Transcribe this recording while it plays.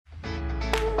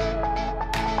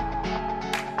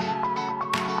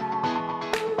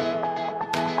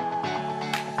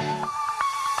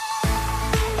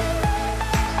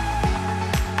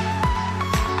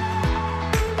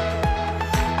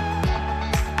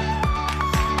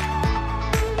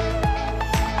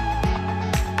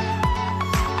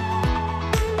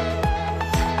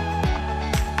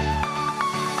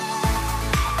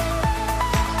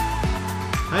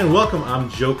welcome. I'm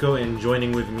Joko, and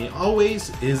joining with me always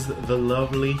is the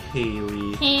lovely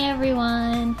Haley. Hey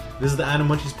everyone. This is the Adam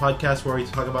Munchies podcast where we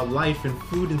talk about life and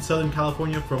food in Southern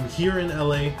California from here in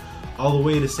LA all the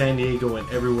way to San Diego and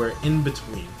everywhere in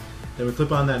between. Then we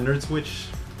flip on that nerd switch,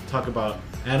 talk about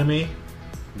anime,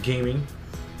 gaming,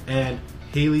 and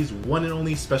Haley's one and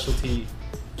only specialty,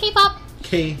 K-pop.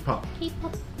 K-pop.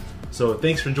 K-pop. So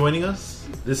thanks for joining us.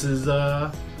 This is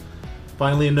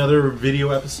finally another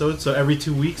video episode. So every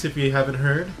 2 weeks, if you haven't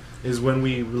heard, is when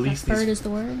we release these. Bird is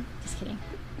the word. Just kidding.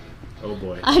 Oh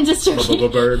boy. I'm just joking.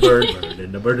 Bird,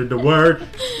 and the bird, the word.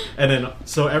 And then,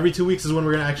 so every 2 weeks is when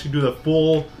we're going to actually do the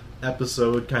full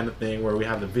episode kind of thing where we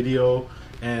have the video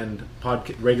and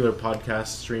regular podcast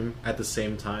stream at the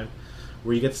same time,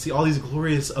 where you get to see all these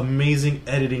glorious, amazing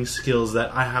editing skills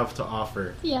that I have to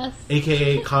offer. Yes.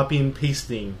 AKA copy and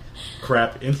pasting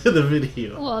crap into the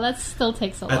video. Well, that still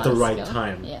takes a lot at the of right skill.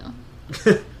 time. Yeah.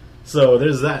 So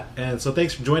there's that. And so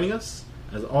thanks for joining us.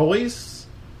 As always,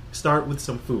 start with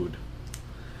some food.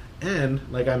 And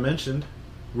like I mentioned,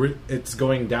 it's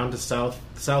going down to south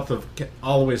of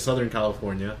all the way to Southern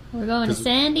California. We're going to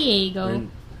San Diego.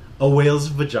 A whale's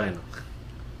vagina.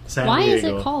 San Why Diego. is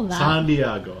it called that? San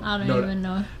Diego. I don't even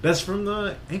know. That's from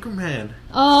the Anchorman.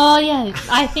 Oh, yeah.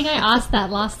 I think I asked that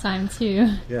last time, too.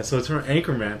 Yeah, so it's from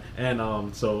Anchorman.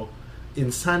 And so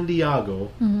in San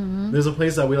Diego, there's a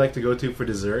place that we like to go to for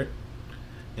dessert.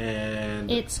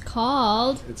 And It's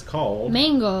called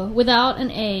Mango, without an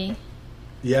A.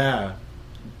 Yeah.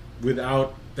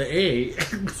 Without the A.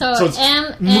 So, it's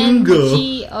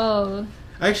M-N-G-O.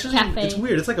 Actually, Cafe. it's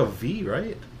weird. It's like a V,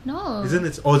 right? No. Isn't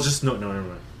it? Oh, it's just... No, never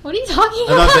mind. What are you talking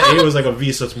I about? thought the A was like a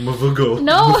V, so it's Mvugo.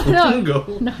 No.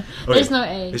 Mungo. No. Okay. There's no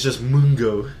A. It's just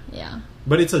Mungo. Yeah.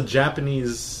 But it's a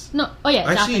Japanese... No. Oh, yeah,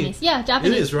 Actually, Japanese. Yeah,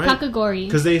 Japanese. It is, right? Kakigori.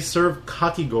 Because they serve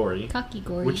kakigori.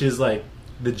 Kakigori. Which is like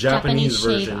the Japanese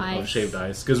version shaved of ice. shaved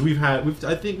ice. Because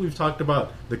I think we've talked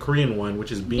about the Korean one,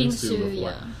 which is bingsu before.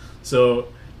 Yeah. So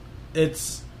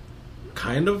it's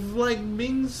kind of like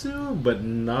bingsu, but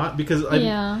not, because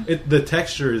the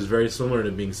texture is very similar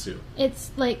to bingsu.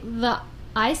 It's like the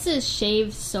ice is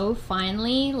shaved so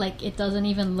finely, like it doesn't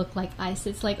even look like ice.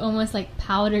 It's like almost like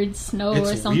powdered snow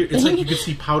or something. Weird. It's like you can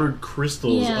see powdered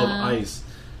crystals Yeah. of ice,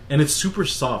 and it's super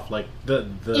soft. Like the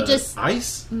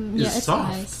ice is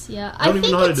soft. Ice. Yeah, I don't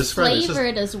even know how to it's describe it. It's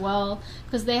flavored as well,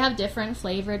 because they have different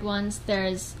flavored ones.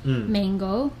 There's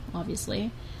mango,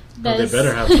 obviously. They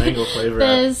better have mango flavor.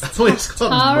 There's That's what it's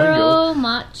called, taro,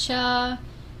 matcha,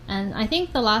 and I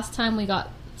think the last time we got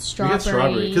strawberry. We got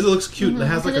strawberry because it looks cute. It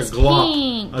has like a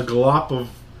glop of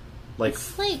like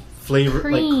flavor,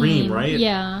 cream. like cream, right?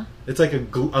 Yeah, it's like a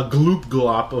gloop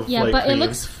glop of yeah, like but cream. it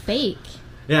looks fake.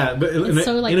 Yeah, but in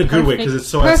like a good way, because it's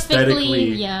so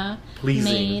aesthetically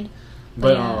pleasing. Made.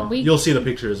 But you'll see the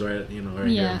pictures right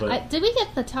here. But did we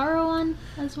get the taro one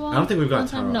as well? I don't think we've got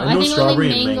taro. No, I know think strawberry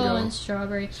only and mango. and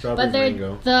strawberry. Strawberry but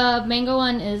mango. The mango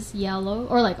one is yellow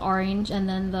or like orange, and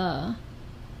then the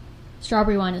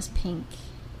strawberry one is pink.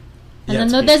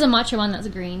 And then there's a matcha one that's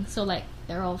green. So like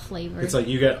they're all flavored. It's like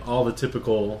you get all the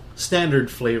typical standard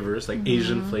flavors, like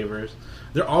Asian flavors.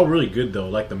 They're all really good though.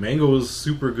 Like the mango was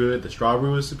super good. The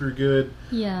strawberry was super good.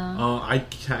 Yeah. I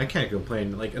can't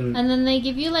complain. Like and then they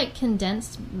give you like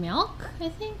condensed milk, I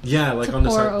think. Yeah, like to on the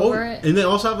pour side. over it. And they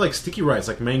also have like sticky rice,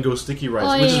 like mango sticky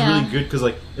rice, which is really good because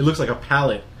like it looks like a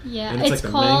palette. Yeah, and it's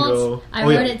like called. The mango. I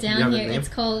wrote it down here. It's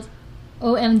called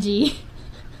OMG.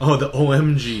 Oh, the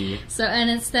OMG. So, and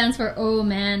it stands for Oh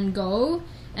Man Go,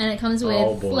 and it comes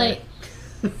with like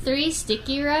 3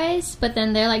 sticky rice, but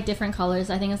then they're like different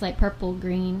colors. I think it's like purple,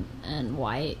 green, and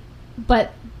white,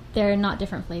 but they're not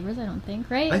different flavors. I don't think,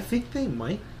 right? I think they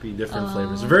might be different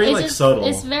flavors. Very like subtle.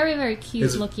 It's very, very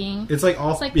cute looking. It's like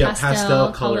all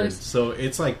pastel colored. So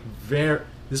it's like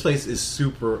this place is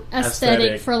super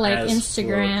aesthetic for like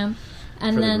Instagram,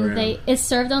 and then it's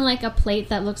served on like a plate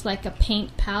that looks like a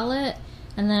paint palette.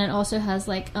 And then it also has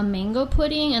like a mango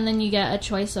pudding, and then you get a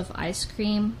choice of ice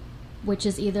cream, which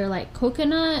is either like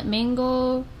coconut,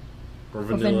 mango, or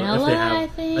vanilla. I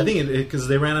think because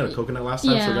they ran out of coconut last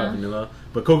time, so we got vanilla.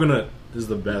 But coconut is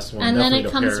the best one. And then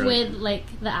it comes with like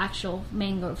the actual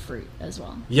mango fruit as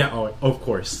well. Yeah, of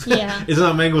course. Yeah, it's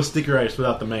not mango sticky rice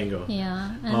without the mango.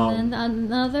 Yeah, and then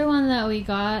another one that we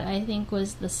got, I think,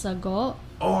 was the sago.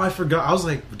 Oh, I forgot. I was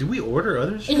like, did we order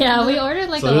other shit? Yeah, we ordered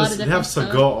like a lot of different They have stuff.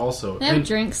 sago also. They have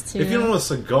drinks too. If you don't know what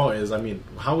sago is, I mean,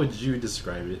 how would you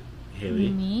describe it, Haley?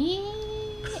 Me?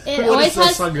 It always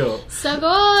has sago.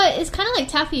 Sago is kind of like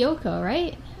tapioca,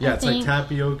 right? Yeah, it's like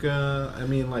tapioca. I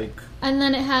mean, like... And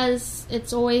then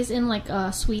it's always in like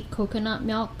a sweet coconut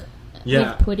milk.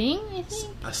 Yeah. with pudding, I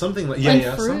think. Something like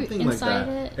fruit something like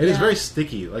that. It is very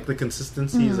sticky. Like the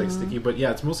consistency is like sticky, but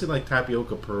yeah, it's mostly like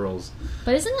tapioca pearls.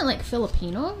 But isn't it like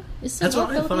Filipino? That's what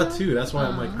I thought too. That's why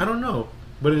I'm like, I don't know,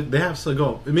 but they have to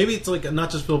go. Maybe it's like not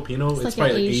just Filipino. It's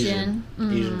probably like Asian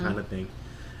kind of thing.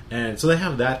 And so they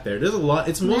have that there. There's a lot.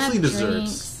 It's mostly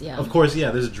desserts. Drinks, Of course,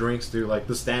 yeah. There's drinks too, like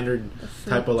the standard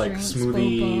type of like drinks,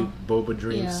 smoothie, boba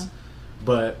drinks. Yeah.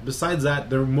 But besides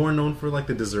that, they're more known for like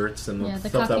the desserts and the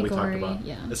stuff that we talked about.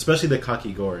 Yeah. Especially the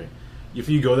kakigori. If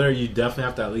you go there, you definitely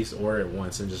have to at least order it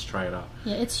once and just try it out.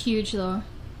 Yeah, it's huge though.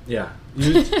 Yeah,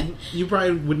 you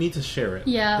probably would need to share it.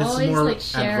 Yeah, it's always more like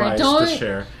share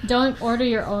it. Don't order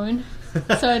your own.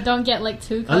 So don't get like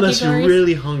two kakigoris. Unless you're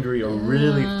really hungry or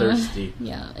really thirsty.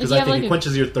 Yeah. Because I think it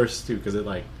quenches your thirst too, because it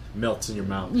like melts in your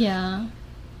mouth. Yeah.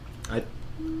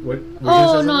 What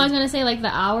I was gonna say like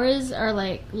the hours are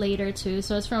like later too,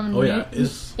 so it's from noon. Yeah,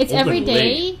 it's every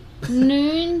day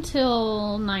noon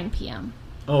till 9 p.m.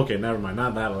 Oh, okay, never mind,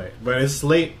 not that late, but it's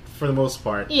late for the most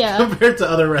part. Yeah. Compared to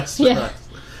other restaurants. Yeah.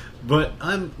 But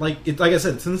I'm like I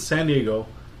said, since San Diego,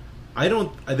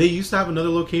 they used to have another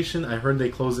location. I heard they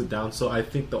closed it down, so I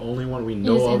think the only one we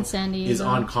know of is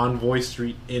on Convoy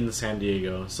Street in San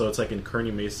Diego. So it's like in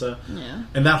Kearny Mesa. Yeah.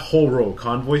 And that whole row,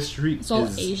 Convoy Street, it's all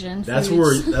Asian that's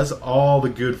foods. that's all the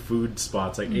good food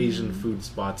spots, like Asian food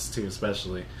spots too,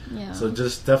 especially. Yeah. So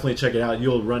just definitely check it out.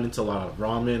 You'll run into a lot of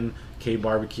ramen,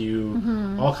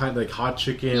 K-barbecue, all kinds like hot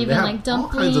chicken. Even they have like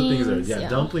dumplings. all kinds of things there. Yeah,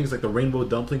 dumplings, like the Rainbow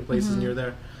Dumpling places near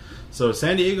there. So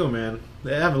San Diego, man,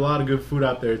 they have a lot of good food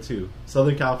out there too.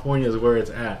 Southern California is where it's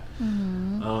at,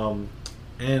 and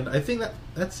I think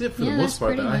that's it for the most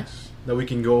part that we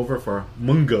can go over for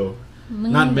Mungo.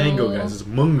 Not mango, guys. It's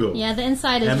Mungo. Yeah, the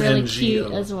inside is really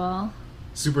cute as well.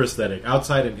 Super aesthetic,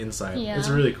 outside and inside. Yeah. It's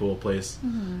a really cool place.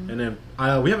 And then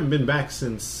we haven't been back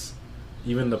since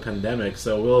even the pandemic,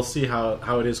 so we'll see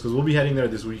how it is because we'll be heading there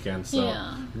this weekend. So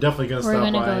we're definitely gonna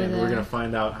stop by and we're gonna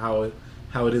find out how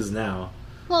it is now.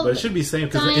 Well, but it should be same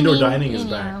because the indoor dining is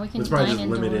back. It's probably just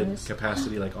limited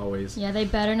capacity, like always. Yeah, they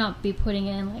better not be putting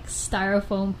in like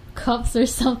styrofoam cups or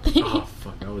something. Oh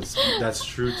fuck, that's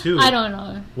true too. I don't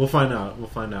know. We'll find out.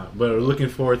 But we're looking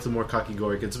forward to more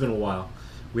kakigori. It's been a while.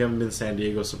 We haven't been to San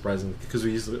Diego, surprisingly, because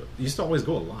we used to always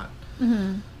go a lot.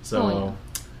 So,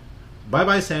 bye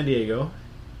bye San Diego.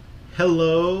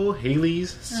 Hello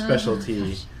Haley's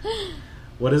Specialty.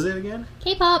 What is it again?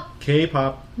 K-pop.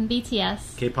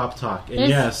 BTS. K-pop talk. And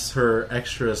yes, her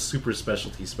extra super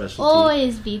specialty.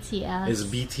 Always BTS. Is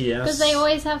BTS. Because they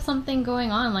always have something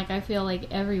going on, like I feel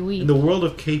like every week. In the world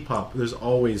of K-pop, there's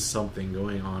always something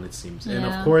going on, it seems. And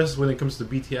of course, when it comes to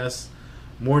BTS,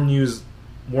 more news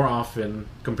more often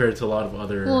compared to a lot of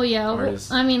other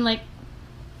artists. I mean, like,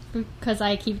 because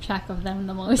I keep track of them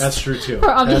the most. That's true too. For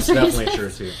obvious reasons. Definitely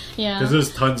true too. Yeah, because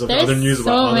there's tons of other news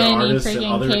about other artists and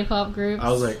other K-pop groups.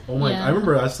 I was like, oh my! I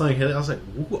remember I was telling Haley, I was like,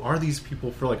 who are these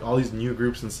people for like all these new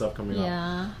groups and stuff coming up?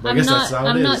 Yeah, but I guess that's how it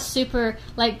is. I'm not super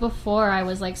like before. I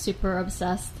was like super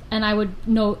obsessed, and I would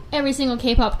know every single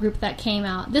K-pop group that came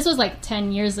out. This was like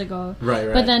 10 years ago,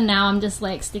 right? But then now I'm just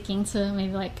like sticking to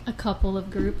maybe like a couple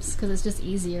of groups because it's just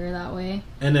easier that way.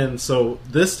 And then so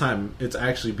this time it's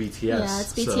actually BTS. Yeah,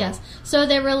 it's BTS. So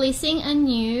they're releasing a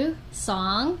new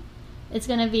song. It's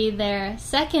going to be their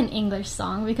second English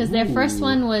song because their first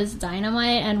one was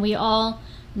Dynamite, and we all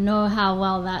know how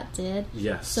well that did.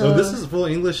 Yes. So this is full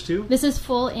English too? This is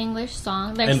full English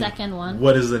song, their second one.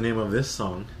 What is the name of this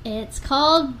song? It's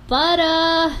called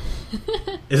Butter.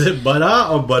 Is it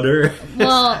Butter or Butter?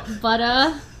 Well,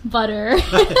 Butter.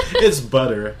 It's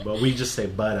butter, but we just say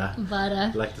butter.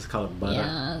 Butter. I like to call it butter.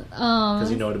 Yeah. Because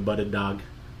you know the butter dog.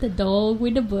 The dog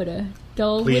with the butter.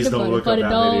 Please don't look up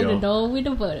that video. The dog with the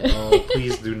butter. Oh,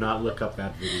 please do not look up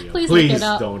that video. Please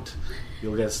don't.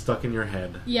 You'll get stuck in your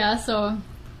head. Yeah, so...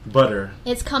 Butter.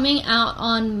 It's coming out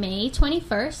on May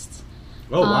 21st.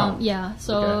 Oh, wow. Yeah,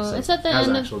 so it's at the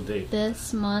end of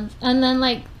this month. And then,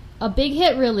 like, a big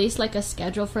hit release, like a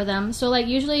schedule for them. So, like,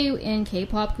 usually in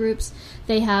K-pop groups,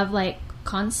 they have, like,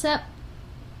 concept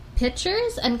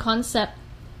pictures and concept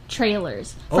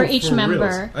trailers for each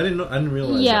member. I didn't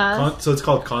realize that. So it's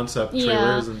called concept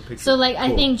trailers and pictures. So like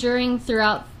I think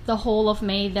throughout the whole of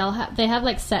May they have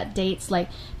like set dates. Like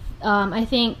I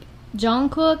think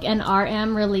Jungkook and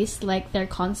RM released like their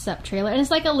concept trailer, and it's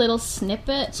like a little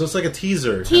snippet. So it's like a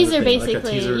teaser. Basically, like a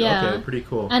teaser. Yeah. Okay, pretty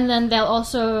cool. And then they'll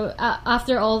also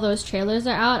after all those trailers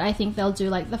are out, I think they'll do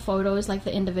like the photos, like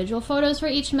the individual photos for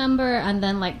each member, and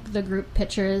then like the group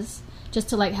pictures. Just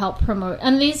to like help promote,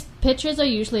 and these pictures are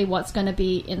usually what's going to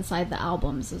be inside the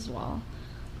albums as well,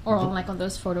 or on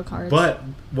those photo cards. But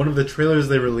one of the trailers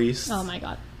they released, oh my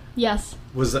god, yes,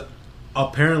 was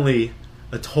apparently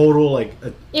a total like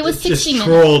it was 60 just minutes.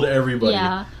 Trolled everybody.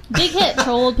 Yeah, Big Hit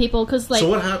trolled people because like. So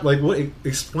what happened? Like, what?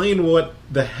 Explain what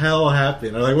the hell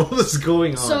happened, or like what was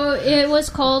going on? So it was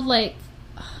called like,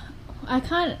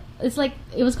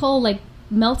 it was called like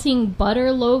Melting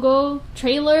Butter logo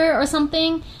trailer or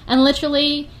something, and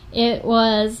literally it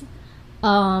was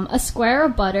a square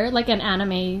of butter, like an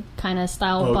anime kind of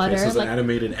style butter. So it's like, an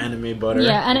animated anime butter.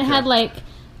 Yeah, and it had like,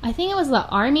 I think it was the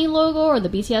ARMY logo or the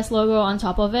BTS logo on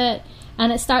top of it,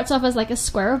 and it starts off as like a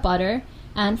square of butter,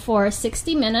 and for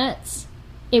 60 minutes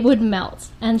it would melt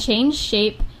and change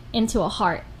shape into a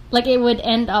heart. Like it would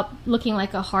end up looking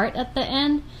like a heart at the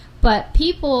end, but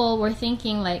people were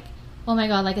thinking like, oh my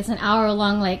god, like it's an hour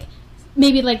long, like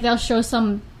maybe like they'll show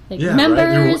some like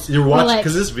members. Right. You're watching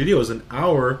because this video is an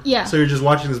hour. Yeah. So you're just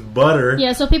watching this butter.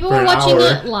 Yeah. So people were watching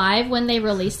it live when they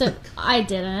released it. I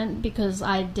didn't because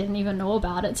I didn't even know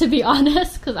about it, to be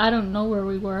honest, because I don't know where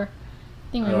we were.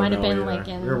 I think we might have been like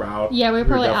in. We were out. Yeah, we were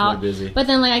probably out. Busy. But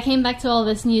then like I came back to all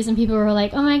this news and people were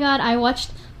like, "Oh my god, I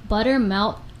watched butter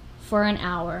melt for an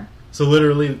hour." So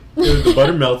literally, the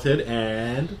butter melted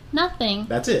and nothing.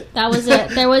 That's it. That was it.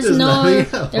 There was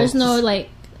no like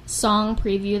song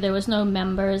preview. There was no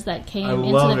members that came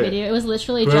into the video. It was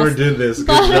literally Whoever just did this.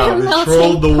 Good job. They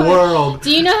trolled the world.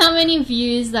 Do you know how many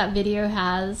views that video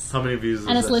has? How many views?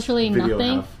 And it's literally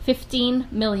nothing. Have? 15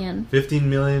 million. 15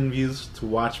 million views to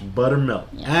watch butter melt.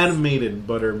 Yes. Animated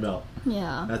butter melt.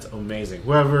 Yeah. That's amazing.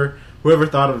 Whoever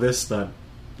thought of this stunt,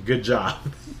 good job.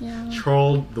 Yeah.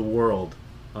 Trolled the world.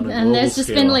 And there's just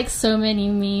been like so many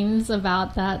memes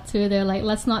about that too. They're like,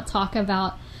 let's not talk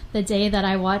about the day that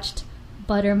I watched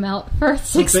butter melt for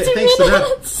 60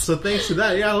 minutes. So thanks to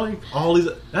that, yeah, like all these,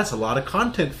 that's a lot of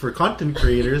content for content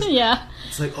creators. Yeah.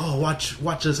 It's like, oh,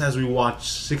 watch us as we watch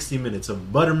 60 minutes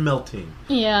of butter melting.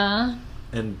 Yeah.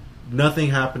 And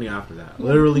nothing happening after that.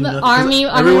 Literally the nothing.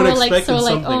 Everyone were like so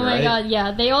like, oh my right? god,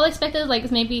 yeah. They all expected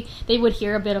like maybe they would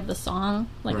hear a bit of the song,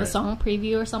 like right. a song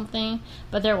preview or something,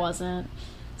 but there wasn't.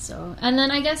 So, and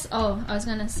then I guess, I was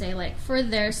gonna say, like, for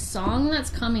their song that's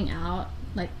coming out,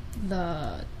 like,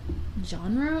 the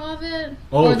genre of it.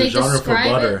 Oh, or the they genre for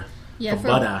butter. It, yeah,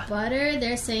 for butter,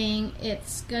 they're saying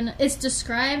it's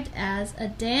described as a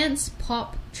dance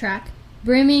pop track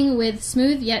brimming with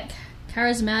smooth yet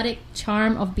charismatic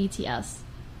charm of BTS.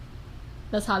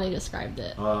 That's how they described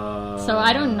it. So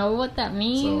I don't know what that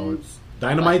means. So it's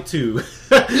Dynamite 2.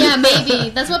 Yeah,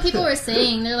 maybe. That's what people were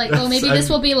saying. They're like, maybe this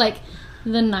will be like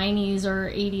the 90s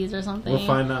or 80s or something. We'll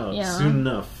find out soon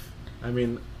enough. I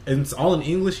mean, it's all in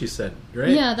English, you said, right?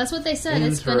 Yeah, that's what they said.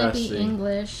 It's going to be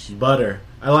English. Butter.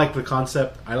 I like the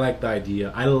concept. I like the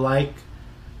idea. I like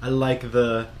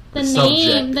the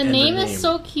name. The name is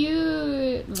so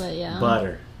cute. But yeah.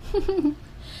 Butter.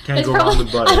 Can't go wrong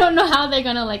with butter. I don't know how they're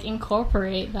going to like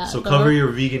incorporate that. So cover your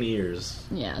vegan ears.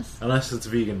 Yes. Unless it's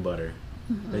vegan butter.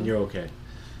 Mm-hmm. Then you're okay.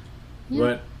 Yeah.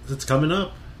 But it's coming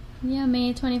up. Yeah,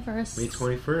 May 21st. May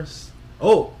 21st.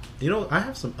 Oh, I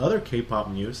have some other K-pop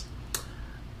news.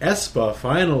 aespa,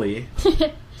 finally.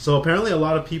 So apparently a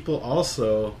lot of people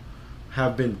also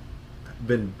have been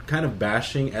kind of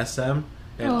bashing SM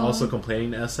and also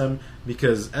complaining to SM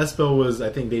because aespa was, I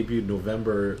think, debuted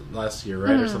November last year,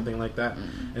 right? Or something like that.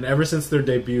 And ever since their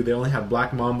debut, they only had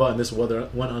Black Mamba and this one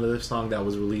other song that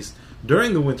was released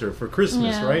during the winter for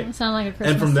Christmas, right? It sounded like a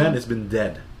Christmas And from then, song. It's been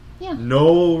dead. Yeah.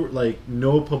 No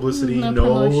publicity,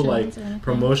 no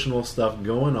promotional stuff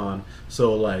going on.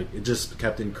 So like it just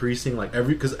kept increasing. Like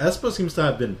because aespa seems to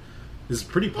have been is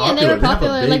pretty popular. Yeah, they were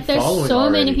popular. They have a big there's so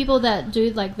already. many people that do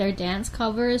like their dance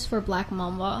covers for Black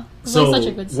Mamba. It's so like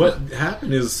such a good song. What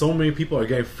happened is so many people are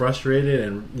getting frustrated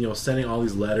and sending all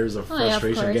these letters of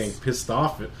frustration, of getting pissed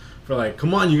off for like,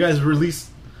 come on, you guys released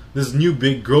this new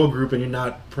big girl group and you're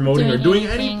not promoting or doing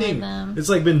anything. It's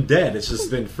like been dead. It's just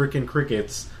been freaking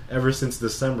crickets ever since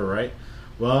December, right?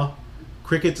 Well,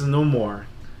 crickets no more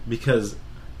because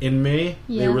in May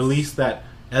they released that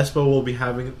aespa will be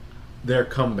having their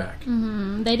comeback.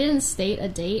 Mm-hmm. They didn't state a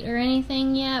date or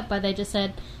anything yet, but they just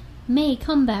said May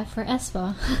comeback for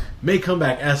aespa. May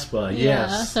comeback aespa, yes.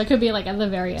 Yeah, so it could be like at the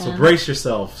very end. So brace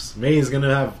yourselves. May is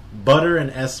gonna have butter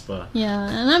and aespa. Yeah,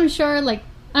 and I'm sure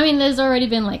there's already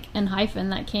been like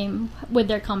ENHYPEN that came with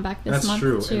their comeback this month.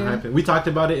 That's true. ENHYPEN. We talked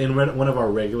about it in one of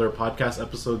our regular podcast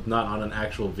episodes, not on an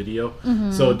actual video.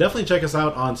 Mm-hmm. So definitely check us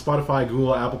out on Spotify,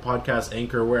 Google, Apple Podcasts,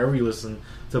 Anchor, wherever you listen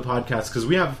to podcasts, because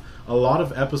we have a lot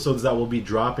of episodes that will be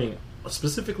dropping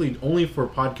specifically only for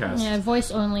podcasts. Yeah,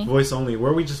 voice only. Voice only,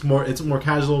 where we just it's more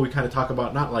casual. We kind of talk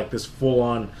about not like this full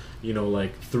on,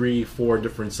 like 3-4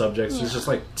 different subjects. Yeah. It's just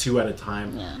like 2 at a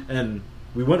time. Yeah. And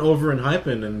we went over in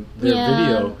Hypin and their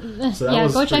video. So that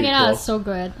was go check it out. cool. It's so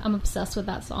good. I'm obsessed with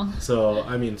that song. So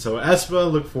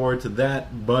aespa, look forward to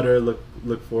that. Butter,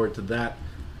 look forward to that.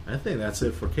 I think that's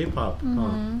it for K-pop.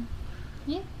 Mm-hmm.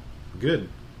 Yeah. Good.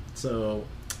 So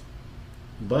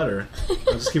Butter.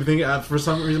 I just keep thinking for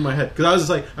some reason in my head, because I was just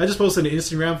like, I just posted an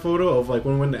Instagram photo of like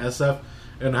when we went to SF,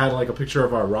 and I had like a picture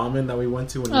of our ramen that we went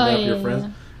to when we met up your friends,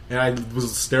 and I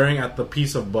was staring at the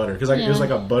piece of butter because it was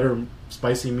like a butter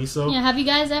spicy miso. Yeah. Have you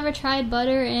guys ever tried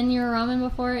butter in your ramen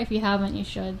before? If you haven't, you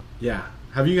should. Yeah.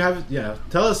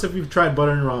 Tell us if you've tried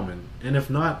butter in ramen, and if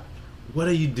not, what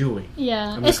are you doing?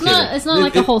 Yeah. It's not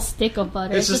like a whole stick of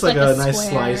butter. It's just like a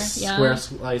nice square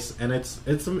slice, and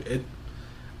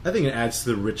I think it adds to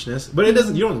the richness, but it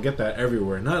doesn't. You don't get that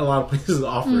everywhere. Not a lot of places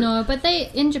offer it. No, but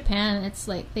in Japan, it's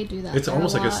like they do that. It's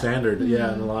almost like a standard, in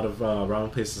a lot of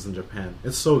ramen places in Japan.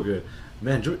 It's so good,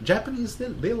 man. Japanese,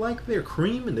 they like their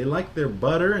cream and they like their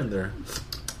butter and their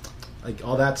like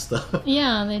all that stuff.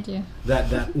 Yeah, they do. That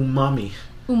umami.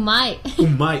 Umami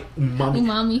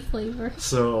flavor.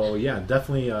 So yeah,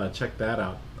 definitely check that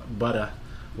out. Butter.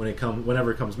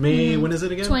 Whenever it comes. May, when is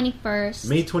it again? 21st.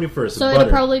 May 21st. So it'll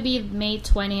probably be May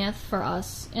 20th for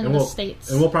us in the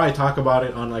States. And we'll probably talk about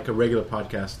it on like a regular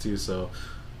podcast too. So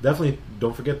definitely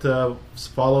don't forget to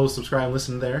follow, subscribe, and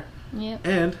listen there. Yep.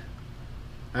 And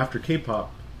after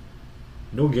K-pop,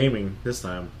 no gaming this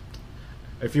time.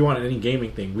 If you want any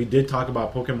gaming thing, we did talk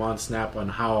about Pokemon Snap on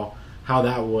how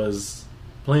that was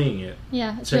playing it.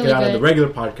 Yeah, it's Check really it out good. at the regular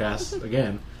podcast.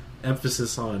 Again,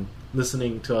 emphasis on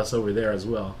listening to us over there as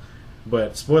well.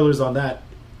 But spoilers on that,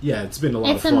 yeah, it's been a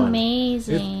lot of fun. It's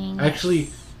amazing.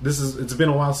 It's been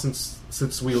a while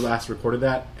since we last recorded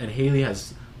that, and Haley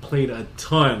has played a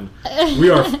ton. We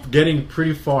are getting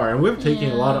pretty far, and we're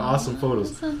taking a lot of awesome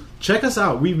photos. Check us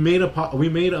out. We made an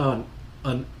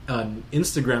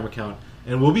Instagram account,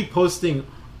 and we'll be posting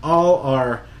all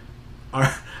our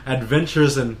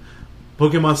adventures and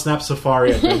Pokemon Snap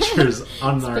Safari adventures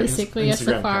on our basically Instagram a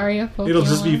safari account. of Pokemon. It'll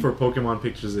just be for Pokemon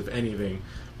pictures, if anything.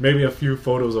 Maybe a few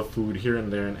photos of food here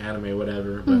and there, and anime,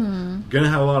 whatever. But gonna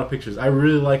have a lot of pictures. I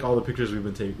really like all the pictures we've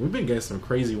been taking. We've been getting some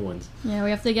crazy ones. Yeah, we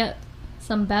have to get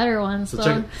some better ones. So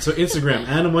Instagram,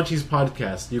 Anna Munchies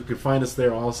Podcast. You can find us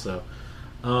there also.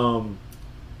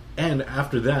 And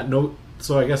after that,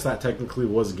 so I guess that technically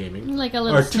was gaming. Like a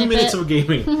little or 2 minutes of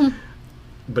gaming.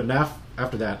 But now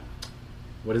after that,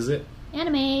 what is it?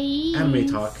 Anime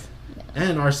talk. Yeah.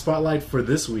 And our spotlight for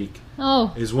this week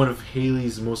is one of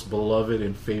Haley's most beloved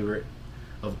and favorite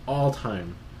of all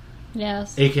time.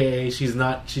 Yes. AKA,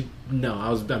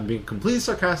 I'm being completely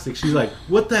sarcastic. She's like,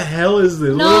 what the hell is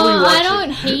this? No, what are we watching? I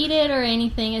don't hate it or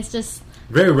anything. It's just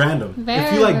very random.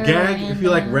 If you like gag, random. if you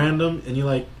like random, and you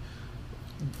like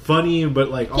funny, but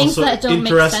like Things also that don't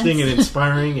interesting make sense. and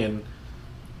inspiring, and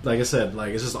like I said,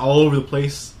 like it's just all over the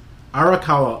place.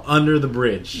 Arakawa Under the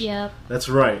Bridge. Yep. That's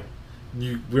right.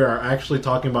 We are actually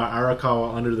talking about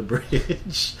Arakawa Under the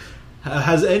Bridge.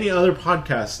 Has any other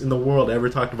podcast in the world ever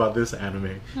talked about this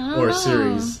anime or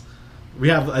series? We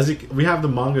have the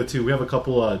manga too. We have a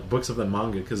couple books of the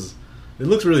manga because it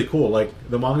looks really cool. Like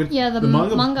the manga. Yeah, the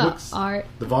manga books, art.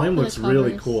 The volume looks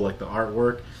really cool. Like the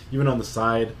artwork, even on the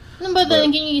side. But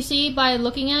then can you see by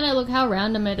looking at it? Look how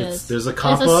random it is. There's a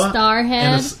kappa, there's a star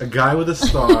head, and a guy with a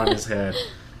star on his head.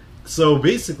 So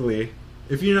basically,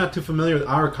 if you're not too familiar with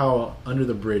Arakawa Under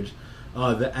the Bridge,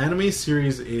 the anime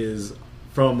series is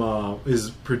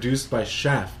produced by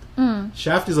Shaft.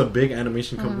 Shaft is a big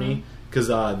animation company because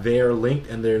they are linked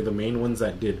and they're the main ones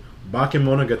that did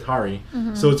Bakemonogatari.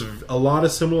 So it's a lot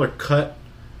of similar cut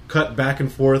back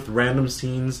and forth, random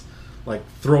scenes, like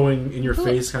throwing in your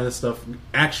face kind of stuff,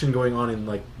 action going on in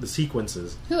like the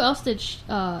sequences. Who else did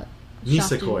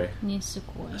Nisekoi.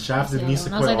 Shaft did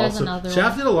Nisekoi also.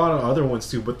 Shaft did a lot of other ones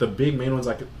too, but the big main ones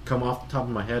I could come off the top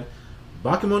of my head,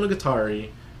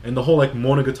 Bakemonogatari, and the whole like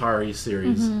Monogatari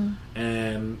series,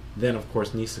 and then of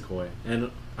course Nisekoi and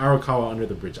Arakawa Under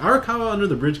the Bridge. Arakawa Under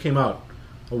the Bridge came out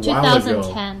a while ago.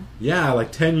 2010. Yeah,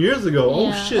 like 10 years ago. Yeah.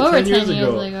 Oh shit, Over 10 years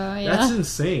ago. Yeah. That's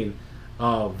insane.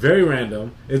 Very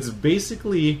random. It's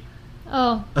basically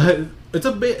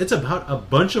it's about a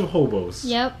bunch of hobos.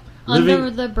 Yep.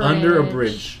 Living under a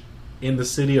bridge in the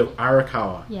city of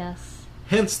Arakawa. Yes.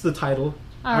 Hence the title,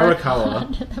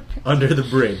 Arakawa Under the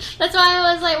Bridge. That's why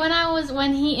I was like,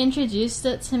 when he introduced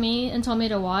it to me and told me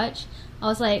to watch, I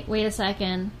was like, wait a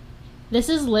second. This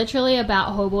is literally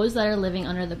about hobos that are living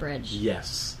under the bridge.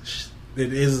 Yes.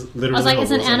 it is literally. I was like,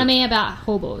 hobos. it's an anime about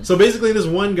hobos. So basically, this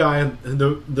one guy,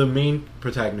 the main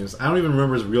protagonist, I don't even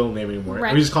remember his real name anymore.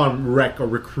 Rek. We just call him Rek or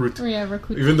Recruit. Yeah,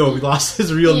 Recruit. Even though we lost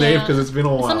his real name because it's been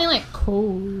a while. Something like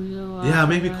Ko. Yeah,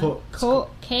 maybe Ko.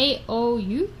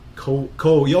 K-O-U? Ko.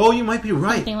 Oh, you might be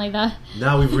right. Something like that.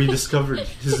 Now we've rediscovered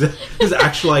his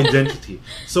actual identity.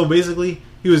 So basically,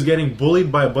 he was getting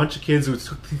bullied by a bunch of kids who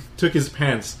took his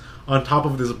pants on top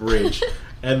of this bridge,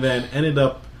 and then ended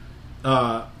up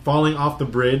falling off the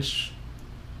bridge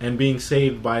and being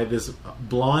saved by this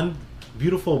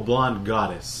beautiful blonde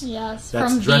goddess. Yes,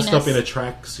 that's from dressed Venus. up in a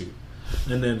tracksuit.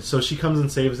 And then so she comes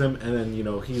and saves him, and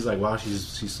then he's like, wow,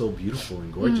 she's so beautiful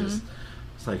and gorgeous.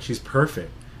 It's like she's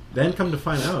perfect. Then come to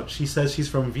find out, she says she's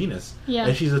from Venus,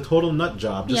 and she's a total nut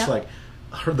job, just like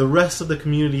the rest of the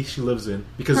community she lives in,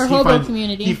 because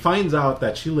he finds out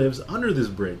that she lives under this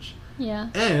bridge. Yeah,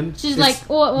 and she's like,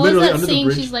 what was that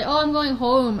scene? She's like, oh, I'm going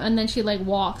home, and then she like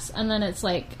walks, and then it's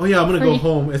like, oh yeah, I'm gonna go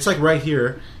home. It's like right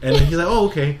here, and then he's like, oh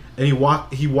okay, and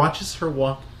he watches her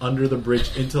walk under the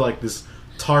bridge into like this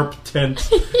tarp tent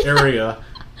area,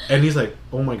 and he's like,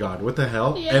 oh my god, what the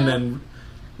hell? Yeah. And then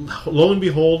lo and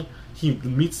behold, he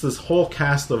meets this whole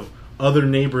cast of other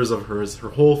neighbors of hers, her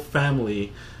whole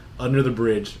family, under the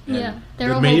bridge. And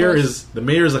the mayor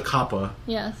is a kappa.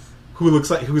 Yes.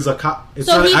 Who's a kappa. It's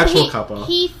not an actual kappa.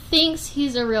 He thinks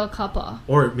he's a real kappa.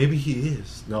 Or maybe he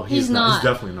is. No, he's not. He's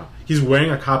definitely not. He's wearing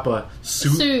a kappa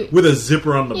suit with a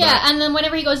zipper on the back. Yeah, and then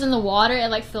whenever he goes in the water, it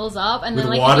like fills up, and with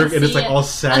then like water, and it's like all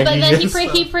saggy. But then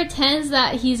he pretends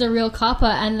that he's a real kappa,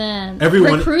 and then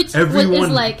everyone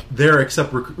is like there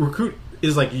except Recruit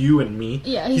is like you and me.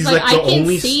 Yeah, he's like the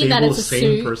only stable,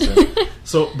 sane person.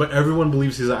 So, but everyone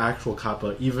believes he's an actual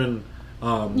kappa. Even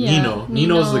Nino.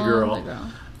 Nino's the girl.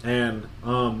 And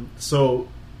so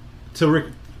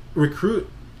to Recruit,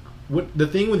 what the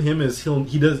thing with him is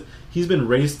he's been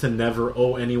raised to never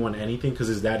owe anyone anything, because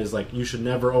his dad is like, you should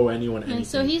never owe anyone anything.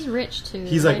 So he's rich too.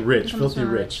 He's like rich, filthy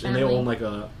rich, and they own like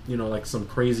a like some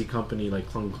crazy company,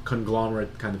 like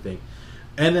conglomerate kind of thing.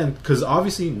 And then because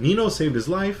obviously Nino saved his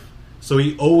life, so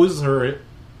he owes her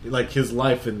like his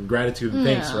life and gratitude and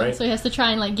thanks, right? So he has to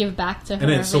try and like give back to her.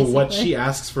 And then so what she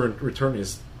asks for in return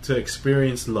is to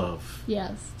experience love.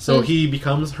 Yes. So he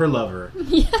becomes her lover.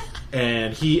 Yeah.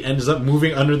 And he ends up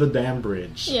moving under the damn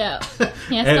bridge. Yeah.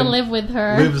 He has to live with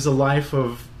her. Lives a life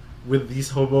with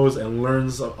these hobos and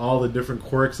learns all the different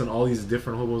quirks and all these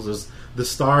different hobos. There's the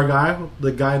star guy,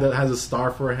 the guy that has a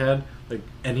star for a head, like,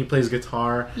 and he plays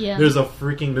guitar. Yeah. There's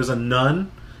a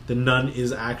nun. The nun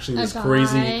is actually this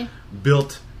crazy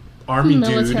built army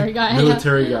military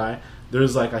guy.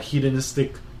 There's like a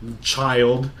hedonistic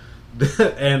child.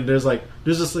 And there's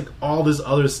just like all this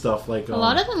other stuff, like a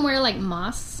lot of them wear like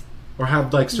masks or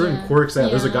have like certain quirks.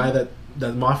 There's a guy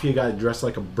that mafia guy dressed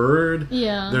like a bird.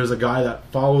 Yeah. There's a guy that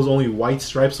follows only white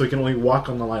stripes, so he can only walk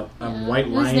on the white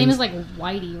lines. His name is like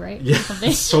Whitey, right? Yeah.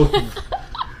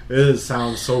 It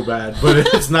sounds so bad, but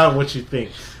it's not what you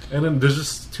think. And then there's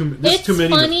just too many. It's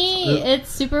funny. It's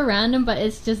super random, but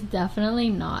it's just definitely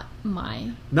not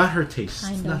her taste.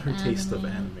 It's not her taste of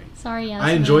anime. Sorry, Yasmin.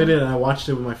 I enjoyed it, and I watched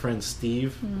it with my friend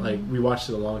Steve. Like, we watched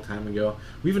it a long time ago.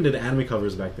 We even did anime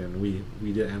covers back then. We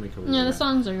did anime covers. Yeah, the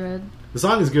songs are good. The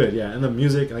song is good, yeah, and the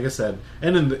music, like I said,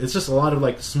 and then it's just a lot of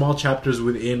like small chapters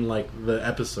within like the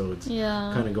episodes.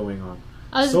 Yeah, kind of going on.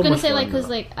 I was gonna say like because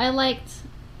like I liked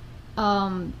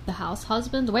the House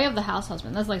Husband, The Way of the House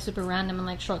Husband. That's like super random and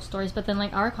like short stories, but then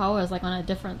like Arakawa is like on a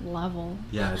different level.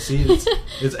 Yeah, see,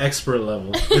 it's expert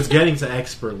level. It's getting to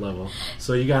expert level.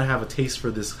 So you gotta have a taste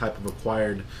for this type of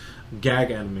acquired gag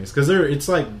animes, because it's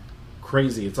like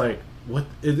crazy. It's like, what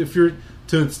if you're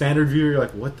to a standard viewer, you're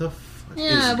like, what the fuck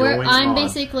is going on? I'm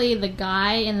basically the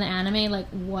guy in the anime, like,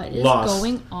 what is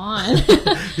going on?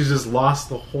 He's just lost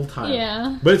the whole time.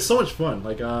 Yeah, but it's so much fun.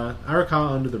 Like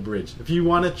Arakawa Under the Bridge. If you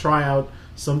want to try out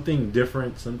something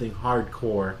different, something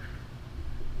hardcore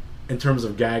in terms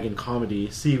of gag and comedy,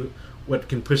 see what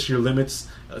can push your limits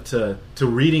to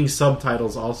reading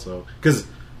subtitles also, because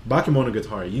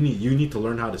Bakemonogatari, you need to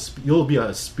learn how to you'll be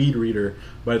a speed reader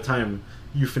by the time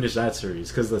you finish that series,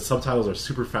 because the subtitles are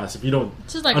super fast if you don't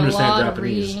understand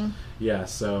Japanese. Yeah,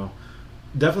 so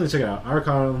definitely check it out.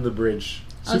 Arakawa on the Bridge.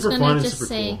 Super fun and super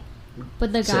cool.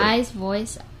 But the guy's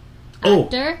voice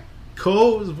actor,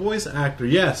 Ko's voice actor,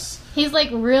 yes, he's like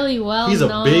really well. He's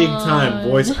a big time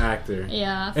voice actor.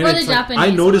 Yeah, for the Japanese.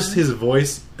 I noticed his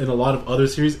voice in a lot of other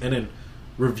series, and then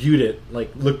reviewed it,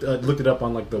 like looked it up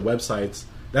on like the websites.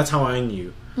 That's how I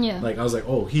knew. Yeah. Like, I was like,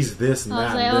 oh, he's this and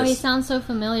that. I was like, oh, he sounds so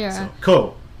familiar. So,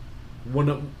 Ko. He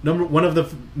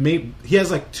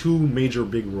has like two major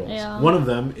big roles. Yeah. One of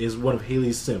them is one of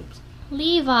Haley's Sims.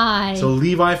 Levi. So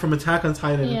Levi from Attack on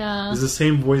Titan is the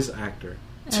same voice actor.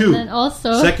 And then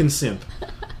also second simp.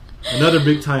 Another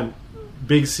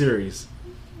big series.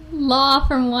 Law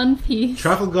from One Piece.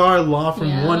 Trafalgar Law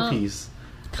from One Piece.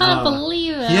 Can't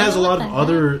believe it. He has a lot of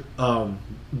other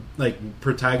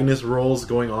protagonist roles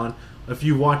going on. If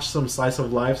you watch some slice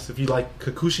of lives, if you like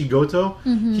Kakushi Goto,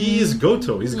 he is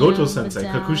Goto. He's Goto Sensei.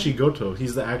 Kakushi Goto.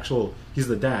 He's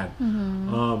the dad.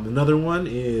 Another one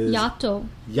is Yato.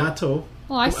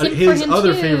 Oh, I simped his for him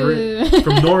other too. favorite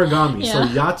from Noragami. So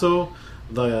Yato,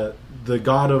 the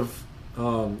god of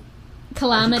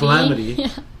Calamity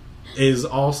is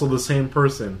also the same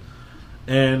person.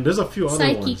 And there's a few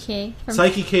other ones.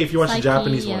 Psyche K, if you watch the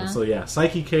Japanese one. So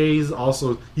Psyche K is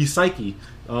also... He's Psyche.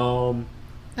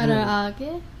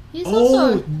 Ararage? He's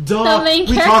also the main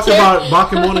character. We talked about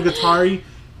Bakemonogatari.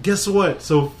 Guess what?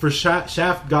 So for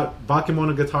Shaft got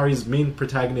Bakemonogatari's main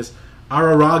protagonist,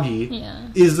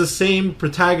 Araragi, is the same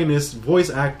protagonist voice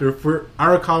actor for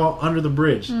Arakawa Under the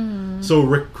Bridge. So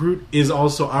Recruit is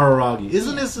also Araragi.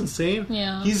 Isn't this insane?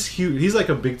 Yeah. He's huge. He's like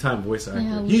a big time voice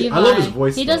actor. Yeah, I love his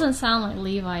voice. He doesn't sound like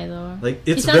Levi though. Like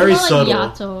it's very subtle.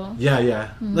 Like Yato.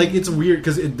 Yeah. Like it's weird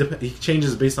because he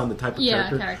changes based on the type of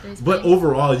character. But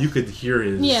overall, you could hear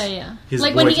his his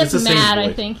like voice. When he gets mad,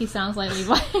 I think he sounds like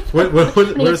Levi. What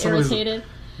are some irritated.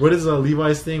 What is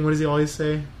Levi's thing? What does he always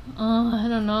say? Oh, I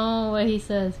don't know what he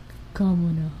says. Come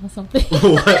on, or something.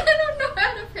 What? I don't know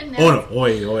how to pronounce. Oh no!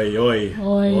 Oi.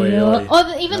 Oh,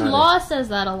 even Law says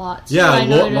that a lot. Too. Yeah,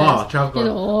 Law.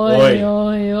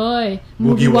 Oi.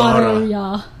 Mugiwara,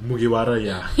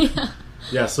 yeah.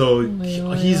 Yeah, so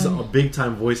he's a big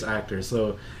time voice actor.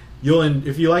 So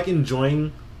if you like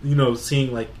enjoying,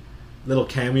 seeing like little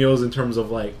cameos in terms of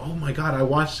like, oh my god, I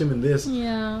watched him in this.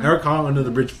 Yeah. Arakawa Under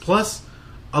the Bridge. Plus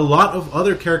a lot of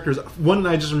other characters. One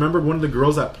I just remembered, one of the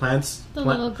girls that plants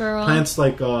little girl plants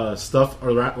like stuff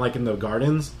or like in the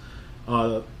gardens.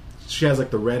 She has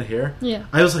like the red hair. Yeah.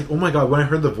 I was like, oh my god, when I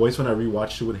heard the voice when I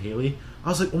rewatched it with Haley, I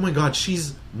was like, oh my god,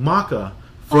 she's Maka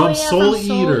from Soul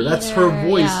Eater. That's her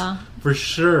voice for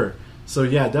sure. So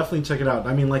yeah, definitely check it out.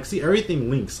 I mean, like, see,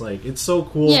 everything links. Like, it's so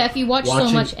cool. Yeah, if you watch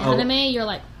so much anime, you're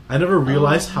like, I never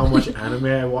realized how much anime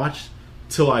I watched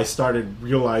till I started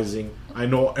realizing I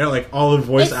know like all the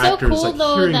voice actors. It's so cool like,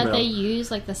 though that they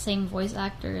use like the same voice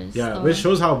actors. Yeah, so. It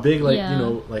shows how big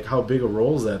like how big of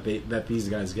roles that these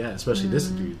guys get, especially this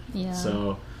dude. Yeah.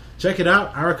 So check it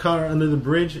out, Arakawa Under the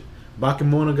Bridge,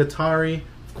 Bakemonogatari.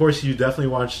 Of course, you definitely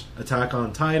watch Attack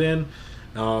on Titan,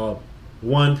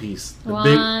 One Piece,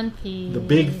 the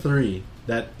big three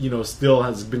that still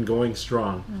has been going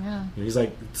strong. Yeah, he's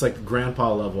like it's like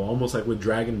grandpa level, almost like with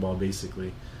Dragon Ball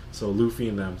basically. So Luffy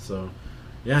and them. So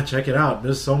yeah, check it out.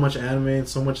 There's so much anime and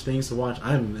so much things to watch.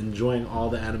 I'm enjoying all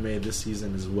the anime this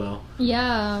season as well.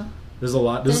 Yeah, there's a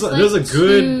lot. There's a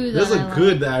good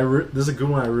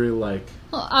one I really like.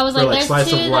 Well, I was like there's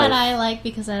two that I like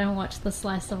because I don't watch the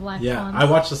slice of life. Yeah, ones. I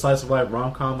watch the slice of life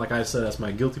rom-com. Like I said, that's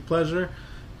my guilty pleasure.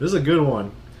 There's a good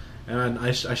one, and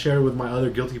I shared it with my other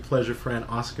guilty pleasure friend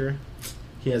Oscar.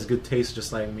 He has good taste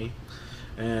just like me.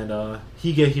 And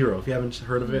Hige Hero, if you haven't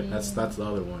heard of it, that's the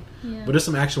other one. Yeah. But there's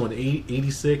some action one,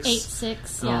 86.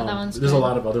 86, yeah, that one's there's good. A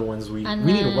lot of other ones we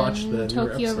need to watch. The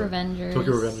Tokyo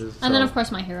Revengers. And then, of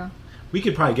course, My Hero. We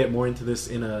could probably get more into this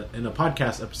in a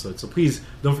podcast episode. So please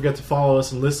don't forget to follow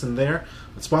us and listen there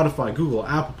on Spotify, Google,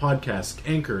 Apple Podcasts,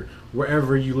 Anchor,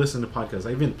 wherever you listen to podcasts.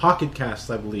 Even Pocket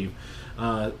Casts, I believe.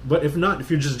 But if not,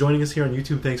 if you're just joining us here on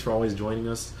YouTube, thanks for always joining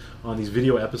us on these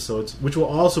video episodes, which will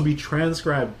also be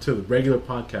transcribed to the regular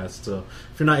podcast. So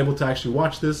if you're not able to actually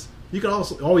watch this, you can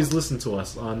also always listen to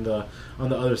us on the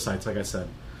other sites, like I said.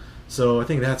 So I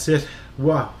think that's it.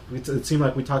 Wow, it seemed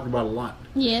like we talked about a lot.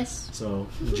 Yes. So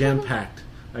jam-packed.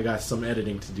 I got some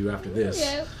editing to do after this.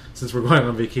 Yeah. Since we're going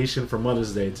on vacation for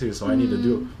Mother's Day too, so I need to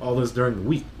do all this during the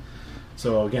week.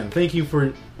 So again, thank you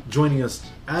for joining us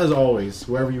as always,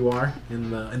 wherever you are in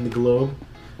the globe,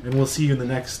 and we'll see you in the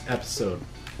next episode.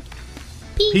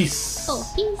 Peace. Oh,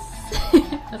 peace.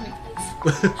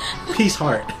 Peace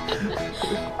heart.